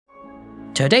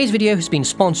Today's video has been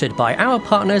sponsored by our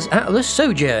partners at the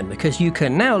Sojourn, because you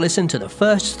can now listen to the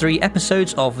first 3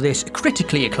 episodes of this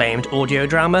critically acclaimed audio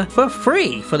drama for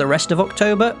free for the rest of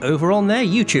October over on their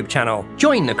YouTube channel.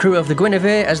 Join the crew of the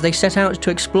Guinevere as they set out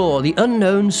to explore the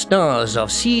unknown stars of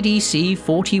CDC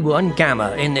 41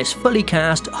 Gamma in this fully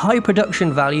cast, high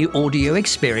production value audio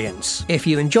experience. If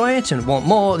you enjoy it and want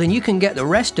more, then you can get the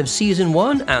rest of Season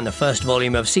 1 and the first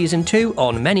volume of Season 2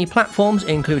 on many platforms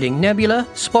including Nebula,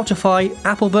 Spotify,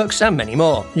 Apple Books and many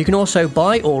more. You can also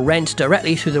buy or rent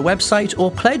directly through the website or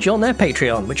pledge on their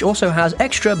Patreon, which also has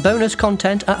extra bonus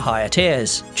content at higher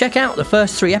tiers. Check out the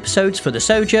first 3 episodes for the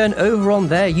Sojourn over on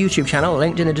their YouTube channel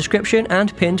linked in the description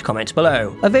and pinned comment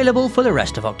below. Available for the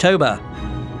rest of October.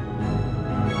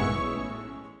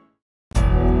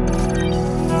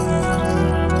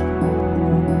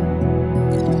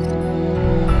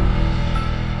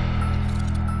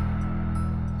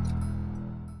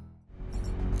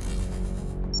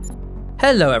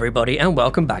 Hello everybody and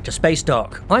welcome back to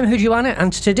Spacedock. I'm Sojourn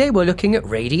and today we're looking at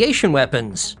radiation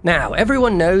weapons. Now,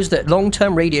 everyone knows that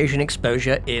long-term radiation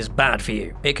exposure is bad for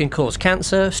you. It can cause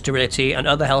cancer, sterility and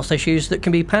other health issues that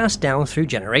can be passed down through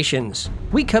generations.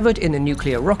 We covered in the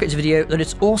nuclear rockets video that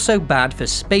it's also bad for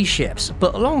spaceships,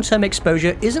 but long-term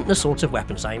exposure isn't the sort of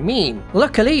weapons I mean.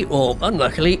 Luckily, or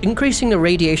unluckily, increasing the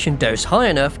radiation dose high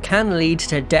enough can lead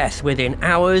to death within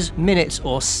hours, minutes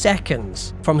or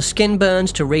seconds. From skin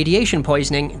burns to radiation poisoning,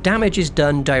 damage is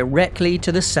done directly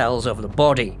to the cells of the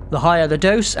body. The higher the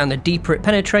dose and the deeper it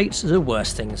penetrates, the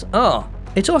worse things are.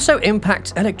 It also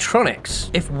impacts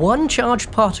electronics. If one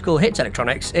charged particle hits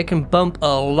electronics, it can bump a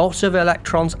lot of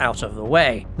electrons out of the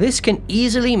way. This can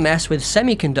easily mess with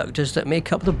semiconductors that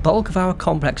make up the bulk of our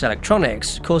complex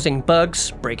electronics, causing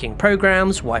bugs, breaking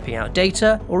programs, wiping out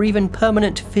data, or even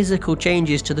permanent physical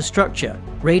changes to the structure.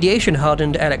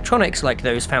 Radiation-hardened electronics like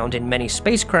those found in many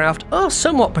spacecraft are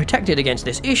somewhat protected against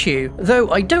this issue, though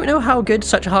I don't know how good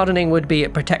such hardening would be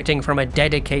at protecting from a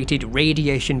dedicated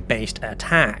radiation-based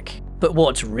attack. But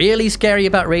what's really scary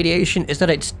about radiation is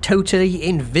that it's totally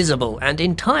invisible and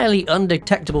entirely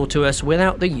undetectable to us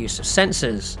without the use of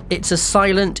sensors. It's a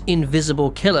silent, invisible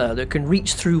killer that can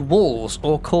reach through walls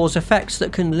or cause effects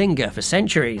that can linger for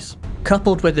centuries.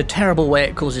 Coupled with the terrible way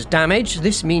it causes damage,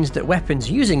 this means that weapons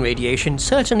using radiation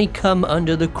certainly come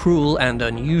under the cruel and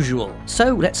unusual.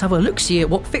 So let's have a look-see at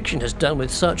what fiction has done with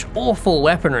such awful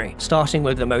weaponry, starting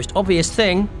with the most obvious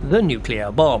thing, the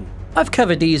nuclear bomb. I've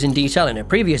covered these in detail in a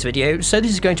previous video, so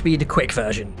this is going to be the quick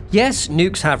version. Yes,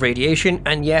 nukes have radiation,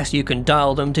 and yes, you can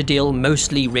dial them to deal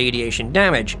mostly radiation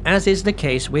damage, as is the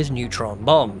case with neutron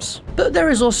bombs. But there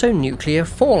is also nuclear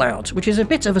fallout, which is a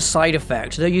bit of a side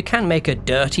effect, though you can make a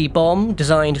dirty bomb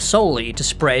designed solely to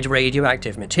spread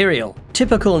radioactive material.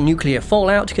 Typical nuclear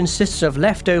fallout consists of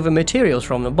leftover materials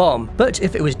from the bomb, but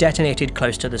if it was detonated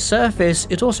close to the surface,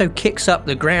 it also kicks up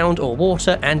the ground or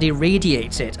water and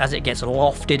irradiates it as it gets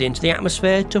lofted into the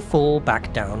atmosphere to fall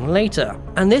back down later.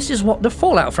 And this is what the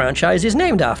Fallout franchise is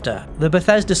named after. The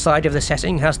Bethesda side of the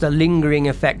setting has the lingering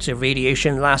effects of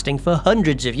radiation lasting for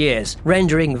hundreds of years,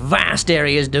 rendering vast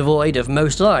areas devoid of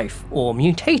most life, or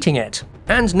mutating it.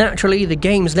 And naturally, the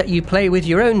games let you play with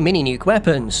your own mini-nuke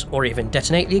weapons, or even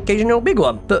detonate the occasional big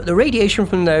one, but the radiation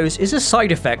from those is a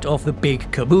side effect of the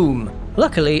big kaboom.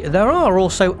 Luckily, there are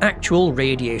also actual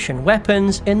radiation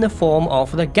weapons in the form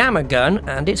of the Gamma Gun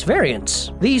and its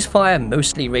variants. These fire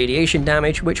mostly radiation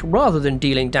damage, which rather than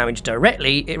dealing damage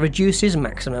directly, it reduces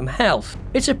maximum health.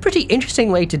 It's a pretty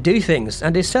interesting way to do things,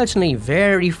 and is certainly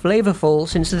very flavorful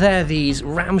since they're these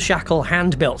ramshackle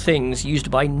hand-built things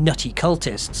used by nutty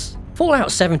cultists.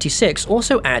 Fallout 76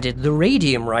 also added the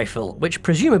radium rifle, which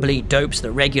presumably dopes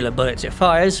the regular bullets it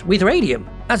fires with radium,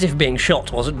 as if being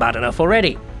shot wasn't bad enough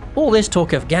already. All this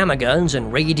talk of gamma guns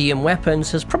and radium weapons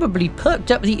has probably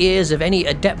perked up the ears of any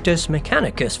Adeptus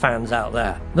Mechanicus fans out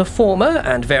there. The former,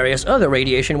 and various other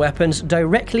radiation weapons,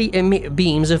 directly emit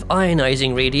beams of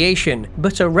ionizing radiation,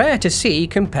 but are rare to see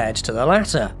compared to the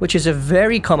latter, which is a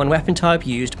very common weapon type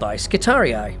used by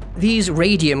Skitarii. These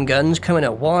radium guns come in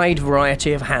a wide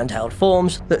variety of handheld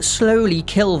forms that slowly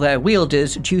kill their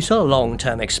wielders due to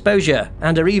long-term exposure,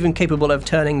 and are even capable of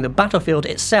turning the battlefield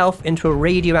itself into a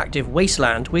radioactive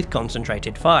wasteland with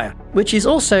concentrated fire. Which is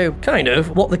also, kind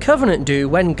of, what the Covenant do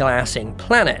when glassing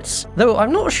planets, though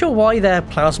I'm not sure why their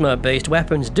plasma-based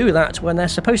weapons do that when they're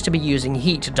supposed to be using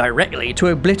heat directly to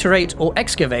obliterate or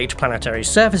excavate planetary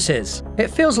surfaces. It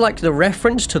feels like the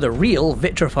reference to the real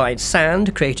vitrified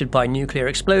sand created by nuclear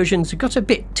explosions got a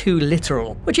bit too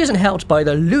literal, which isn't helped by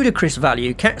the ludicrous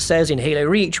value Cat says in Halo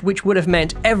Reach, which would have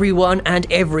meant everyone and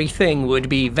everything would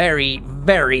be very,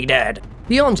 very dead.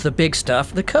 Beyond the big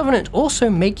stuff, the Covenant also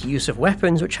make use of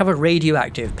weapons which have a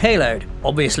radioactive payload.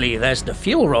 Obviously there's the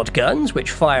fuel rod guns,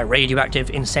 which fire radioactive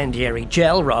incendiary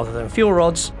gel rather than fuel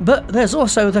rods, but there's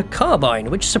also the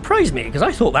carbine, which surprised me because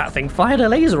I thought that thing fired a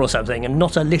laser or something and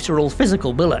not a literal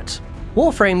physical bullet.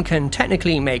 Warframe can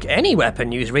technically make any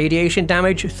weapon use radiation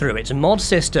damage through its mod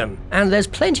system, and there's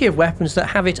plenty of weapons that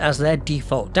have it as their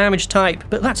default damage type,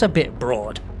 but that's a bit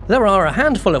broad. There are a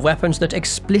handful of weapons that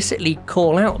explicitly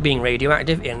call out being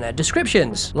radioactive in their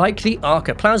descriptions, like the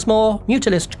Arcoplasmor,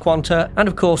 Mutalist Quanta, and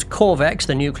of course Corvex,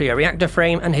 the nuclear reactor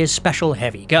frame, and his special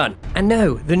heavy gun. And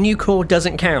no, the new core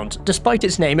doesn't count. Despite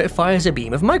its name, it fires a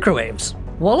beam of microwaves.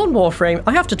 While on Warframe,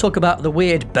 I have to talk about the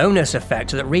weird bonus effect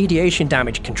that radiation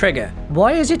damage can trigger.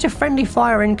 Why is it a friendly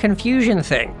fire and confusion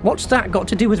thing? What's that got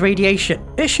to do with radiation?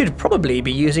 It should probably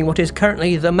be using what is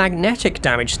currently the magnetic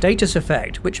damage status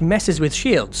effect, which messes with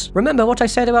shields. Remember what I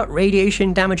said about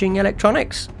radiation damaging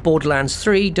electronics? Borderlands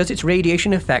 3 does its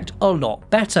radiation effect a lot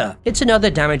better. It's another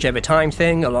damage over time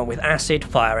thing along with acid,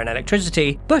 fire and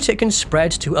electricity, but it can spread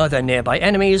to other nearby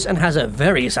enemies and has a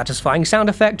very satisfying sound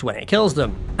effect when it kills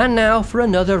them. And now for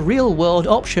another real-world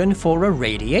option for a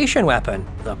radiation weapon,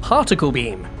 the particle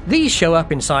beam. These show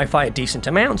up in sci-fi a decent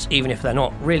amount, even if they're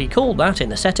not really called that in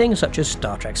the setting, such as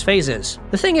Star Trek's phasers.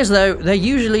 The thing is though, they're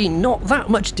usually not that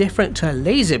much different to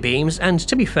laser beams, and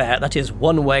to be fair, that is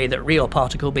one way that real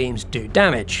particle beams do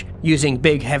damage. Using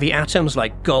big heavy atoms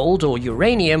like gold or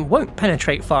uranium won't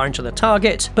penetrate far into the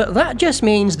target, but that just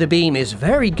means the beam is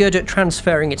very good at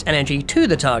transferring its energy to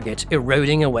the target,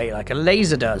 eroding away like a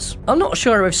laser does. I'm not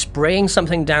sure if spraying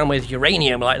something down with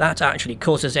uranium like that actually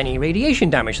causes any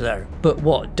radiation damage though, but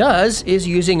what does is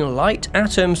using light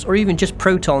atoms or even just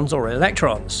protons or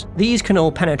electrons. These can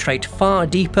all penetrate far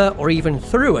deeper or even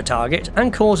through a target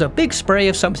and cause a big spray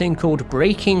of something called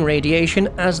braking radiation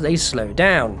as they slow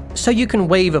down. So you can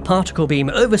wave a particle beam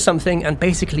over something and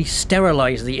basically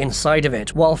sterilize the inside of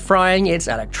it while frying its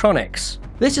electronics.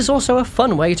 This is also a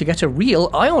fun way to get a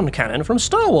real ion cannon from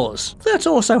Star Wars that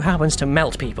also happens to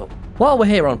melt people. While we're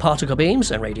here on particle beams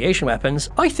and radiation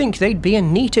weapons, I think they'd be a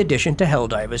neat addition to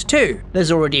Helldivers too.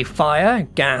 There's already fire,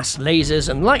 gas, lasers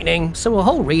and lightning, so a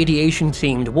whole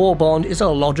radiation-themed war bond is a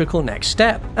logical next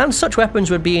step, and such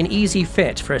weapons would be an easy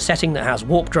fit for a setting that has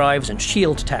warp drives and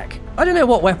shield tech. I don't know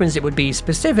what weapons it would be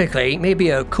specifically, maybe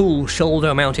a cool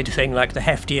shoulder-mounted thing like the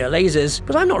heftier lasers,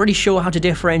 but I'm not really sure how to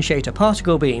differentiate a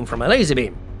particle beam from a laser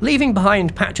beam. Leaving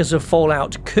behind patches of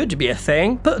fallout could be a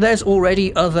thing, but there's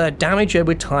already other damage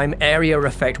over time area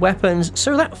effect weapons,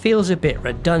 so that feels a bit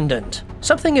redundant.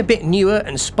 Something a bit newer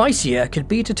and spicier could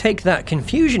be to take that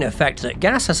confusion effect that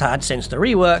gas has had since the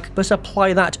rework, but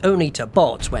apply that only to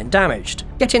bots when damaged.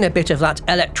 Get in a bit of that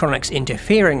electronics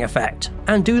interfering effect,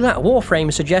 and do that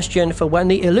Warframe suggestion for when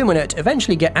the Illuminate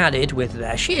eventually get added with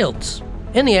their shields.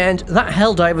 In the end, that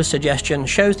Helldivers suggestion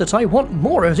shows that I want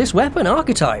more of this weapon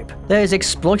archetype. There's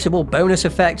exploitable bonus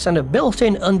effects and a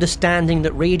built-in understanding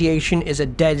that radiation is a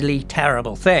deadly,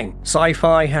 terrible thing.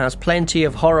 Sci-fi has plenty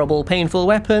of horrible, painful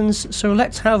weapons, so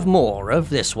let's have more of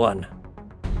this one.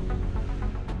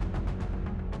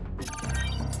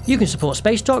 You can support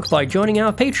Spacedock by joining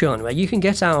our Patreon, where you can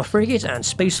get our frigate and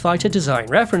spacefighter design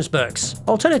reference books.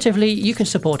 Alternatively, you can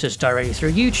support us directly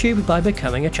through YouTube by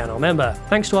becoming a channel member.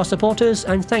 Thanks to our supporters,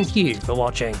 and thank you for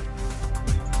watching.